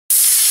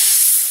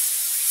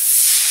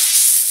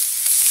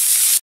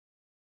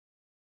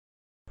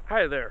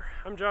Hi there,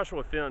 I'm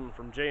Joshua Finn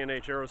from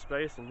J&H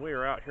Aerospace, and we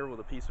are out here with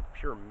a piece of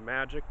pure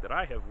magic that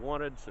I have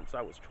wanted since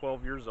I was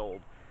 12 years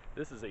old.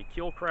 This is a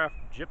Keelcraft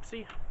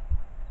Gipsy.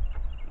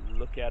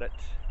 Look at it.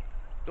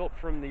 Built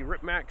from the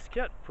RipMax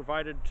kit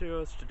provided to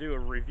us to do a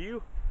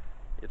review.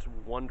 It's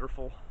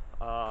wonderful.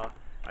 I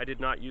did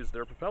not use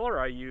their propeller,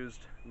 I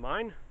used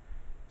mine.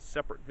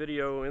 Separate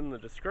video in the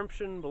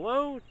description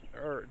below,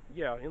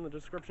 in the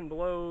description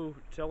below,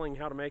 telling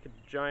how to make a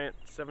giant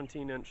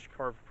 17-inch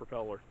carved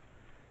propeller.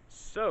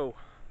 So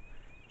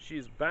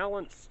she's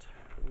balanced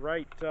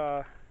right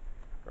up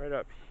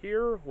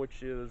here,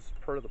 which is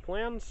part of the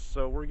plans.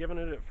 So we're giving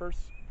it at first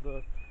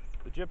the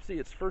Gipsy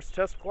its first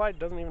test glide.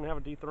 Doesn't even have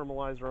a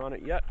dethermalizer on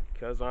it yet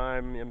because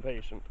I'm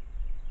impatient.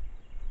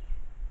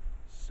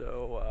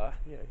 So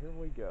yeah, here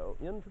we go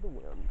into the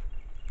wind.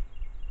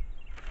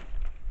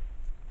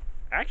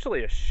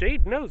 Actually, a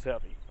shade nose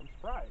heavy. I'm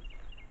surprised.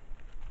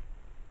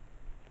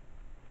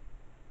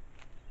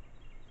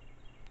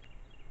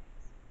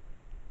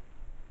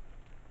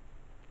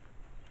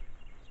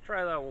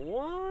 Try that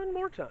one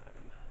more time.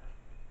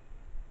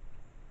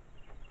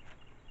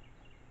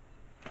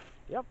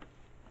 Yep,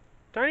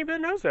 tiny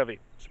bit nose heavy.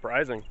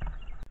 Surprising.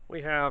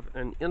 We have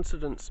an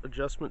incidence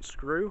adjustment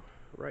screw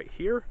right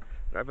here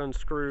that I've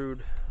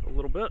unscrewed a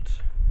little bit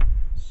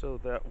so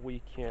that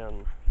we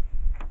can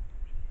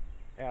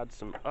add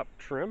some up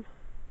trim.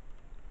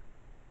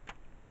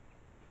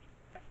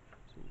 So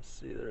you can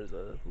see there's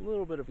a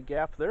little bit of a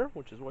gap there,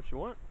 which is what you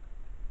want.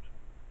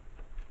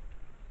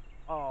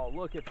 Oh,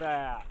 look at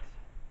that.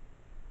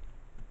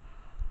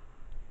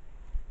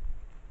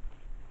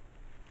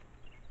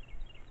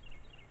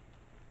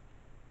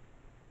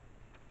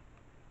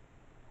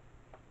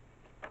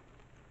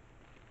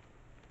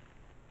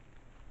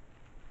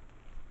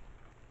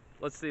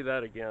 Let's see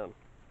that again.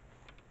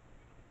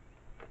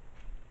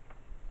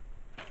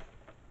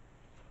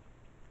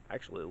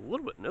 Actually, a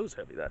little bit nose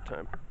heavy that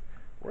time.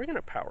 We're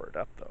gonna power it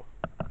up though.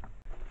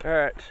 All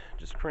right,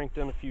 just cranked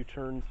in a few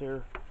turns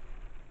here.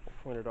 I'll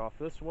point it off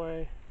this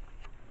way.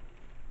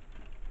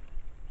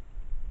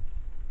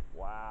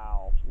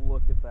 Wow,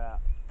 look at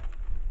that.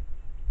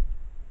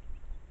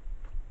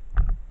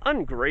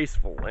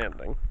 Ungraceful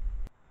landing.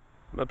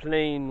 My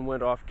plane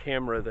went off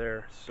camera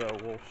there, so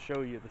we'll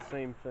show you the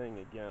same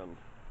thing again.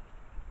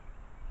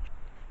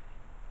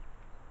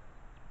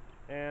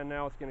 And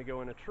now it's going to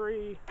go in a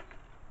tree.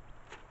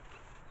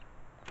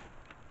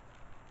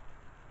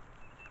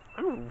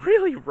 I'm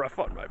really rough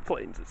on my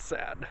planes, it's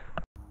sad.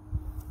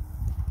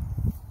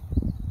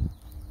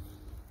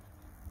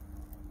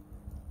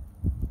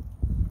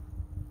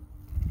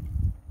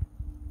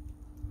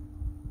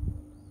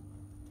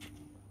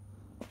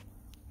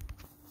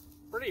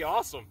 Pretty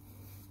awesome.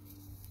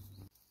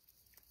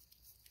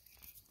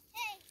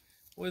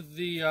 With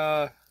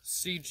the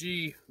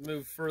CG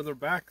moved further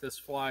back, this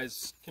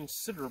flies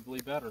considerably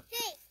better.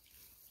 Hey,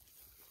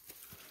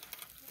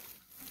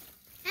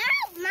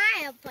 how's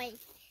my airplane?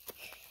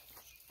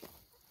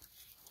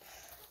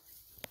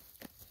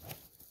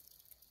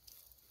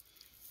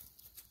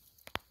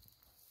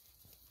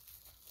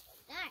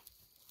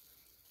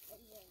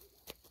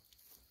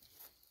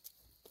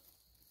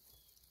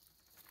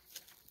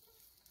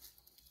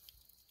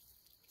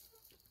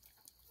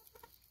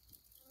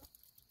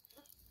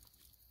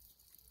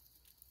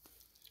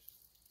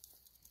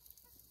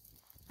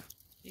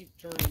 Keep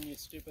turning, you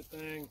stupid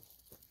thing.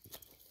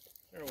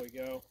 There we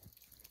go.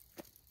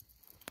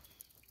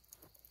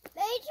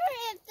 Make sure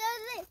it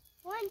doesn't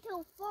want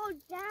to fall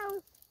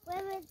down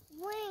with its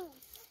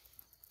wings.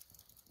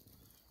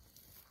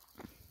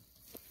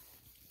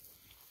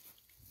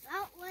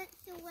 That wants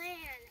to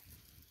land.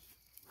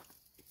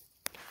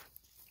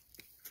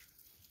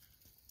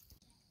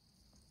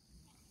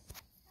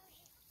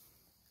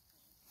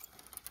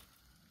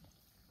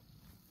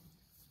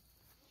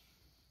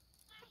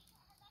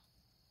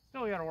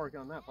 Still got to work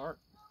on that part.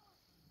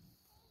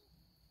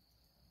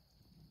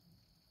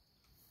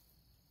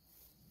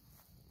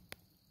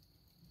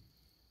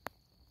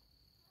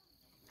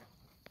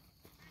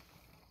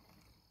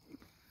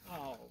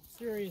 Oh,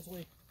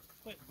 seriously?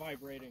 Quit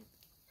vibrating.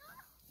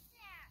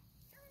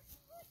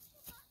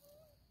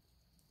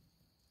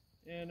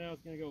 And now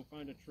it's going to go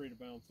find a tree to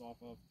bounce off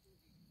of.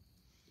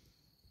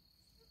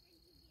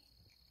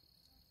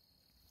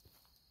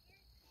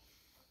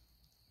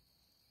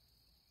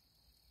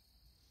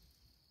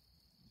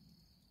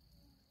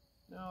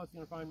 Now it's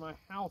going to find my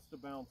house to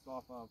bounce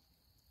off of.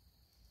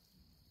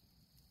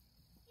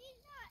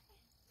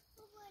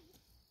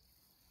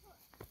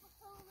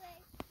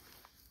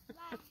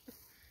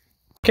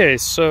 Okay,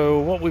 so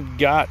what we've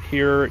got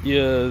here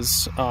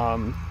is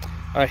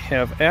I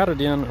have added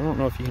in, I don't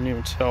know if you can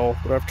even tell,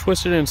 but I've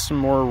twisted in some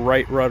more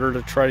right rudder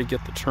to try to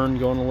get the turn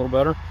going a little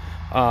better.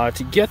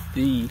 To get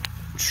the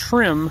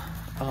trim,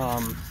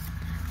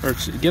 or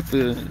to get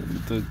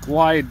the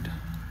glide,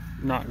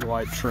 not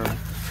glide trim,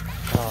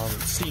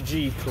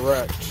 CG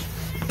correct.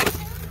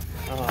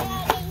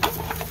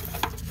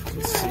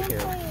 Let's see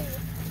here.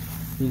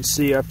 You can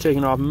see I've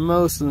taken off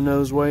most of the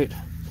nose weight.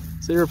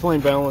 So the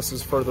airplane balance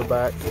is further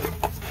back.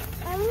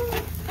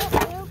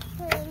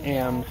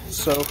 And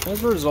so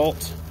as a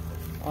result,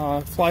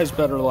 it flies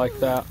better like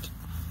that.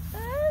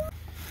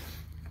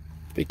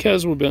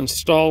 Because we've been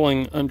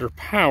stalling under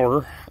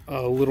power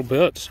a little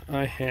bit,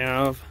 I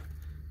have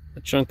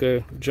a chunk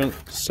of junk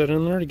set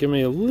in there to give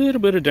me a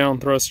little bit of down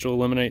thrust to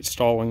eliminate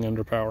stalling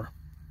under power.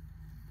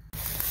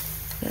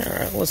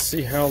 Alright, let's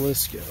see how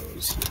this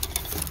goes.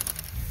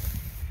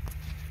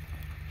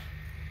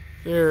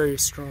 Very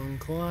strong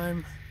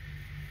climb.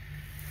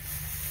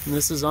 And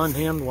this is on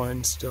hand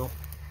wind still.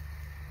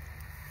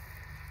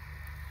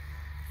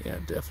 Yeah,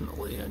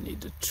 definitely I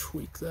need to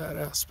tweak that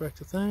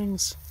aspect of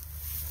things.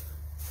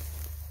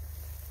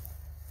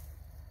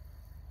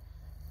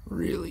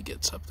 Really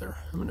gets up there.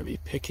 I'm going to be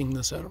picking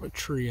this out of a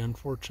tree,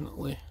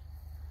 unfortunately.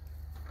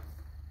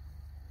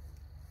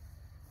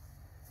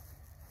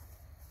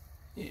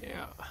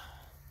 Yeah.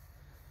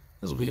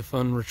 This will be a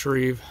fun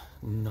retrieve.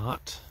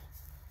 Not.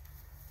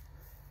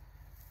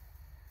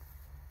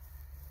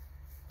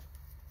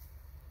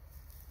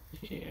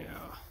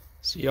 Yeah.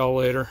 See y'all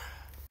later.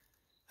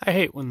 I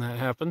hate when that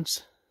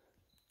happens.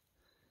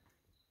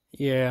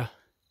 Yeah.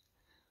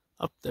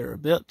 Up there a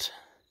bit.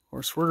 Of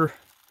course, we're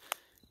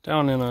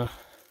down in a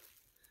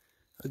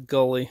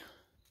gully.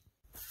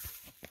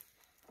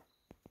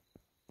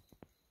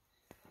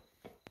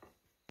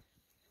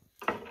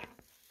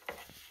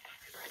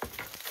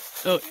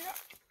 Oh,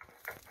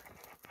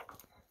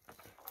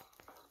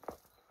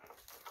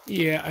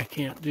 yeah, I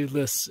can't do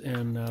this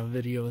and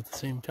video at the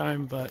same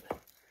time, but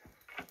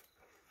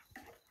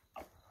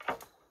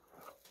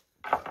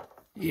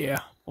yeah,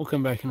 we'll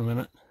come back in a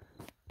minute.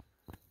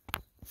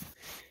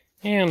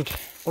 And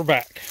we're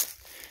back.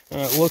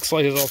 It looks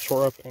like it's all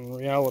tore up. In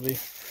reality,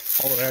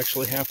 all that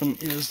actually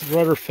happened is the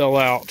rudder fell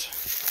out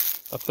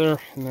up there,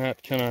 and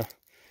that kind of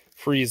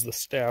freezed the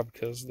stab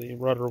because the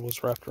rudder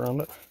was wrapped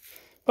around it.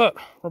 But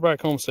we're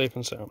back home safe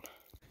and sound.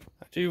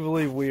 I do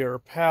believe we are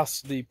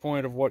past the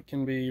point of what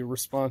can be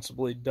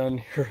responsibly done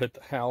here at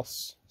the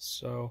house.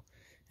 So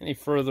any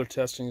further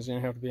testing is going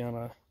to have to be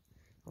on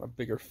a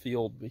bigger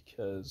field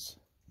because,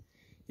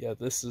 yeah,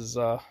 this is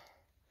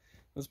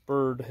this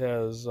bird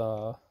has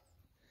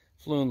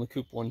flew in the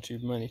coop one too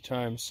many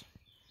times.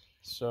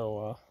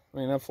 So I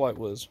mean, that flight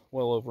was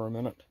well over a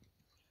minute.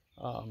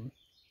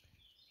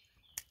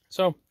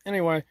 So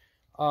anyway,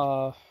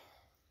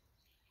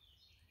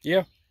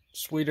 yeah,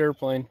 sweet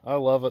airplane. I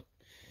love it.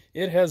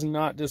 It has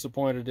not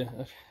disappointed.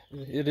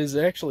 It has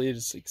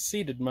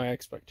exceeded my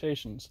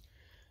expectations.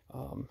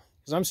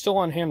 Because I'm still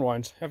on hand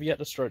winds. Have yet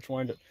to stretch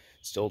wind it.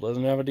 Still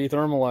doesn't have a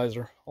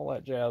dethermalizer. All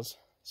that jazz.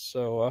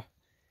 So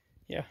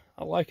yeah,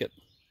 I like it.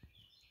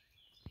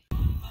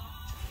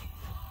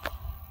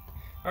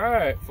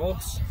 Alright,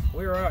 folks,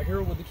 we are out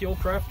here with the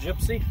Keelcraft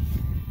Gipsy.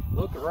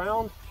 Look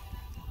around.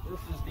 This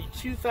is the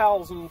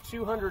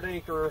 2,200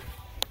 acre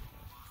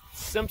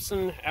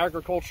Simpson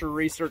Agriculture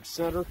Research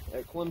Center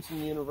at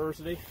Clemson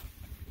University.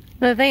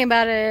 The thing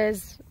about it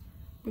is,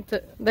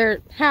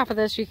 half of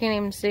this you can't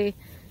even see.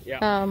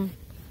 Yeah.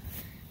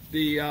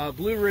 The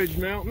Blue Ridge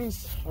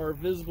Mountains are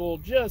visible,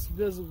 just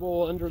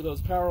visible under those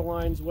power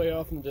lines way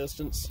off in the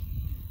distance.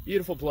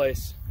 Beautiful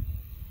place.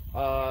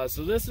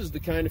 So this is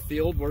the kind of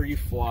field where you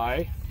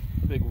fly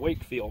a big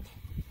Wakefield.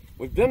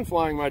 We've been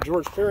flying my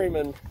George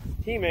Perryman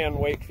He-Man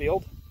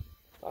Wakefield.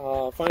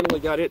 Finally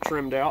got it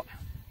trimmed out.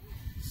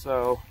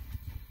 So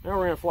now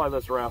we're going to fly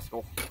this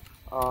rascal.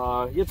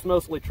 It's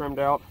mostly trimmed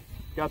out.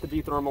 Got the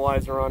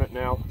dethermalizer on it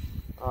now.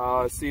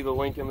 See the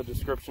link in the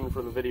description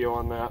for the video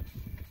on that.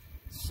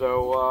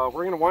 So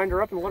we're going to wind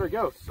her up and let her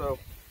go. So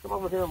come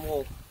over here and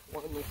we'll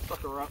wind this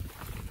sucker up.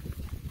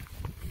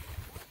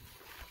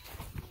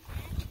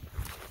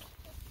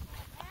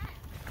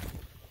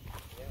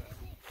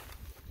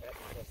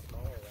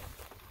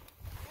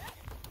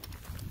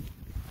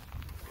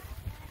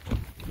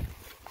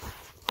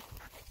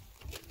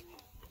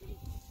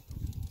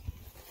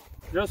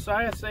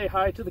 Josiah, say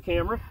hi to the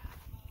camera.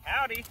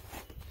 Howdy.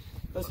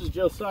 This is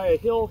Josiah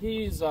Hill.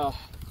 He's a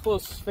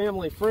close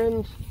family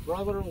friend,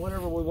 brother,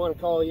 whatever we want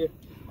to call you.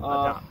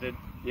 Adopted.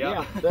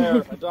 Yeah,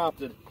 they're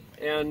adopted.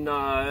 And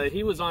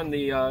he was on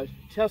the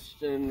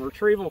test and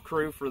retrieval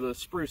crew for the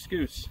Spruce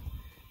Goose.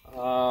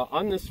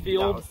 On this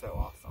field. That was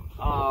so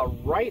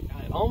awesome. Right,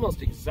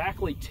 almost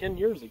exactly 10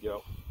 years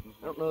ago.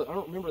 I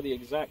don't remember the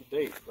exact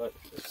date, but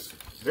it's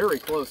very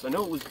close. I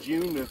know it was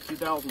June of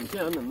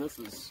 2010, and this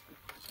is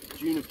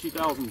June of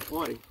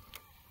 2020.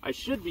 I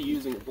should be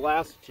using a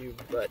blast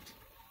tube, but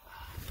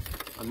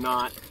I'm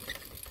not.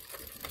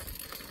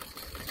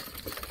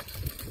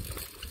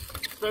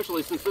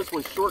 Especially since this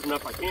one's short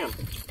enough I can.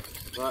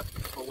 But,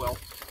 oh well.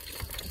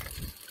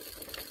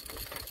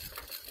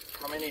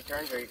 How many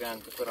turns are you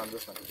going to put on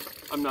this one?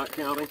 I'm not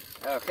counting.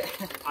 Okay.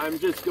 I'm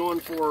just going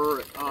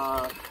for,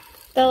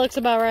 That looks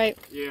about right.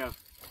 yeah,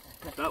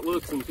 that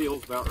looks and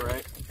feels about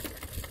right.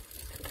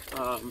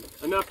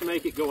 Enough to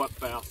make it go up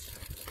fast.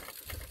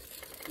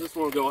 This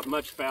one will go up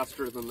much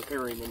faster than the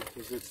Perryman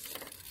because it's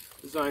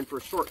designed for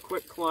a short,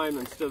 quick climb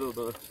instead of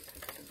the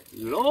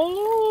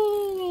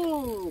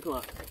long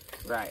climb.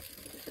 Right.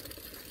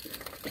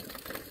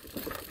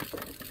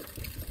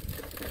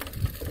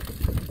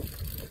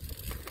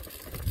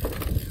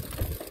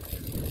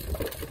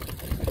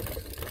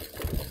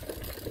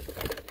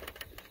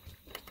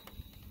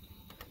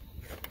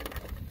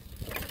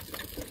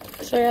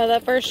 So yeah,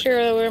 that first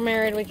year that we were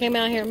married, we came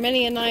out here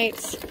many a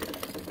nights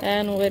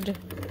and would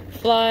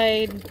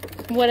fly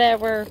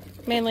whatever.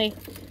 Mainly,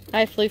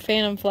 I flew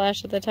Phantom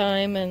Flash at the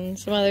time and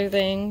some other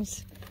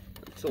things.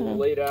 Till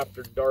late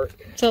after dark.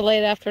 Till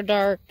late after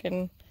dark,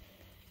 and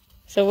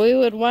so we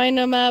would wind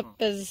them up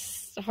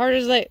as hard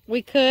as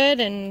we could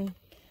and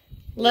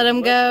let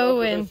them go.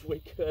 And as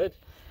we could.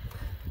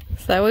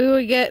 So we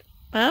would get,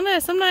 I don't know,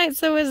 some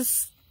nights it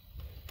was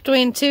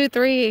between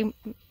 2-3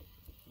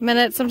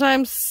 minutes.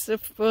 Sometimes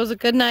if it was a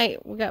good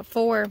night, we got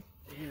 4.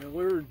 Yeah,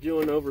 we were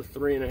doing over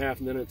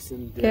 3.5 minutes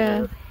in dead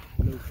air.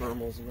 No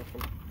thermals,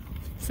 nothing.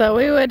 So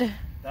we would.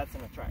 That's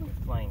an attractive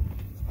plane.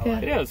 Yeah.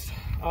 It is.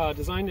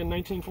 Designed in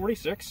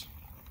 1946.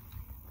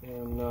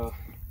 And, of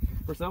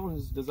course, that one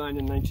was designed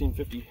in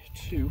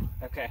 1952.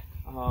 Okay.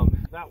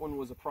 That one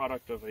was a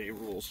product of a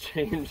rules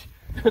change.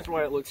 That's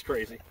why it looks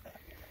crazy.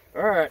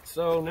 Alright,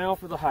 so now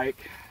for the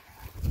hike.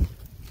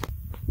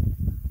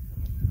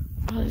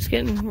 I'm just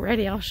getting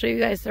ready. I'll show you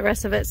guys the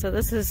rest of it. So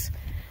this is,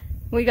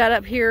 we got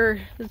up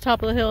here at the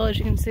top of the hill. As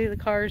you can see, the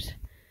cars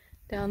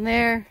down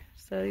there.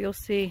 So you'll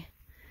see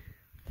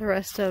the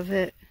rest of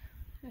it.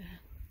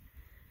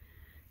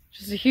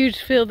 Just a huge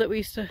field that we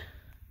used to,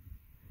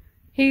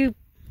 he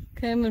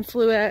came and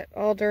flew at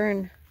all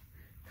during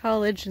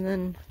college, and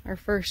then our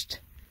first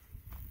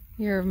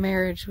year of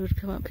marriage would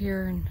come up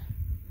here and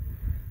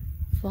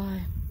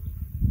fly.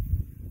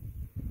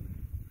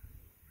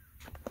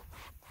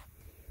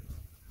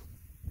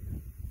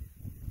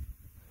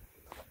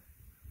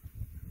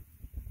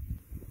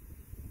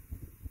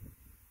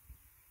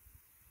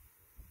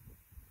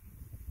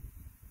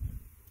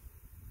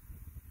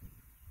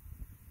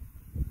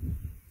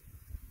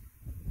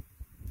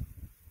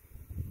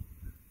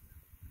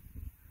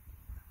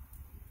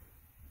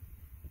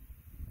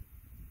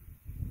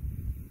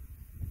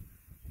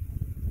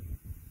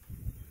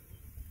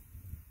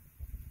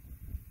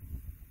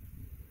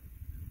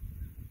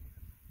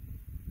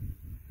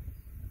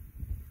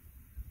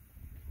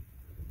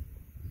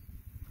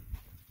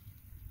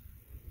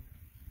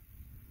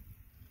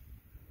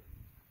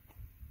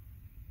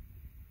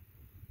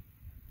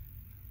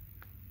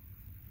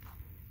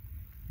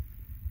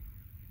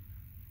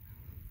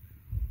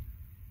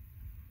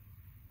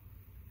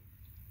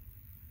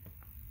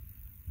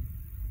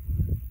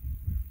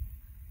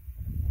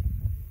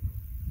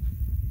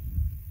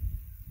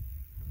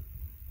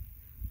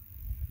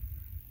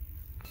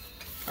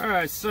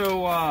 Alright,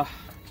 so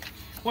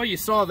what you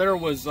saw there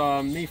was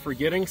me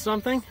forgetting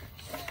something.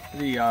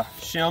 The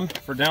shim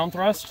for down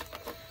thrust.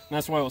 And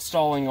that's why it was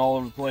stalling all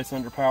over the place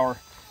under power.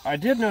 I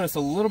did notice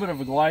a little bit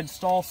of a glide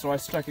stall, so I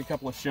stuck a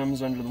couple of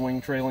shims under the wing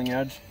trailing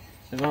edge.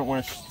 Because I don't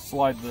want to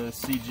slide the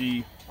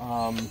CG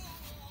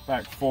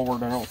back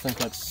forward. I don't think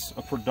that's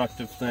a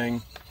productive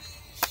thing.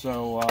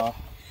 So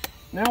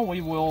now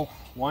we will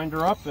wind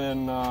her up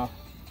and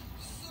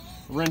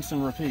rinse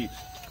and repeat.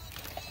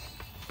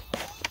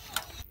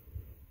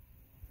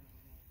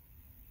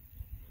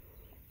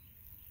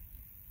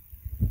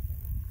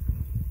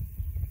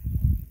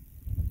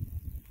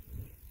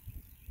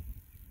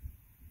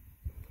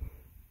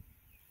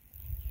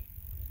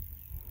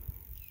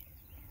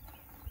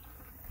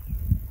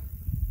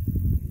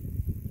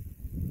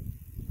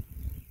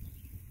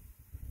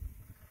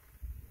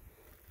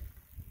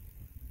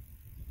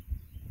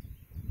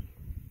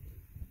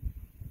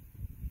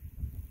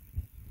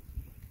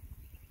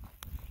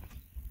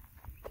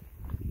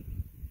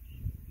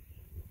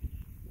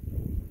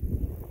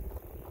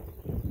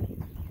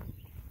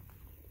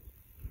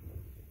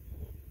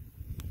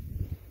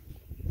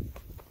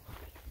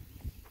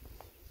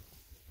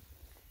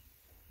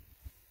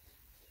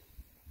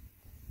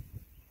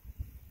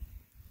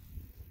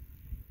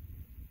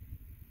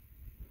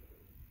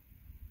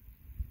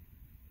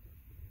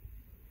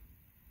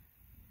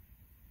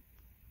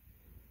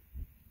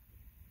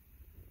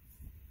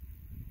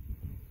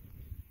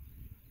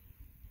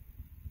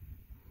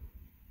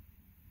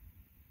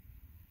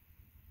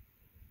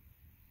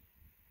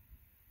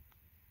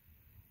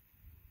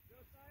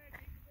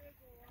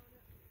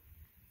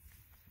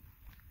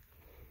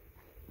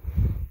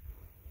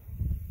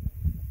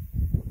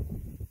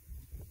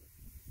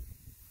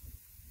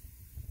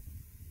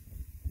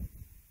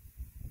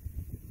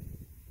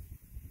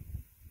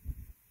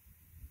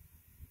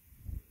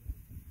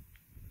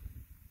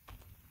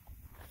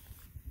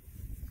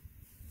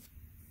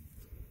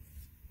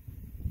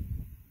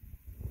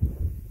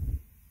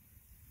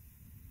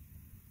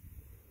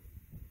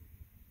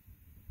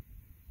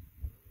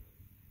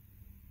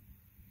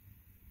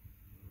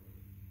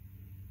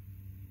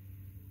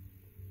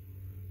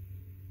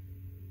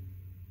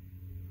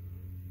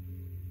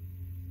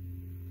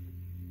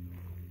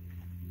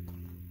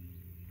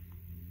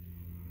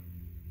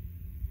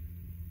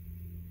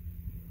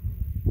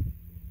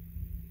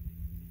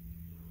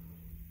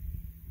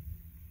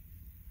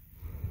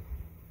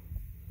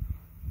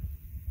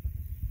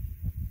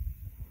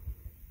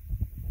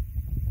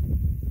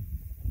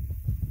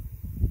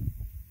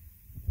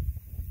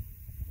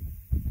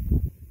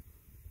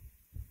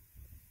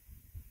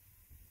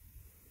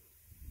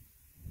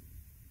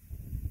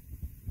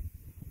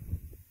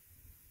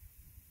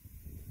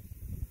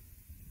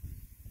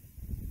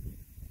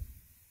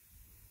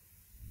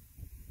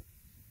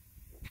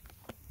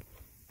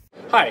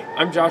 Hi,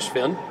 I'm Josh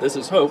Finn. This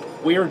is Hope.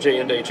 We are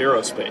J&H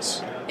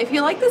Aerospace. If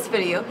you like this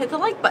video, hit the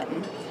like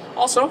button.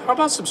 Also, how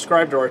about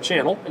subscribe to our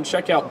channel and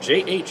check out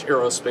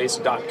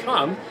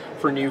jhaerospace.com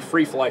for new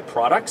free flight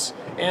products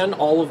and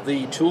all of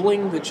the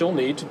tooling that you'll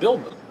need to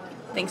build them.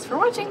 Thanks for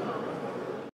watching.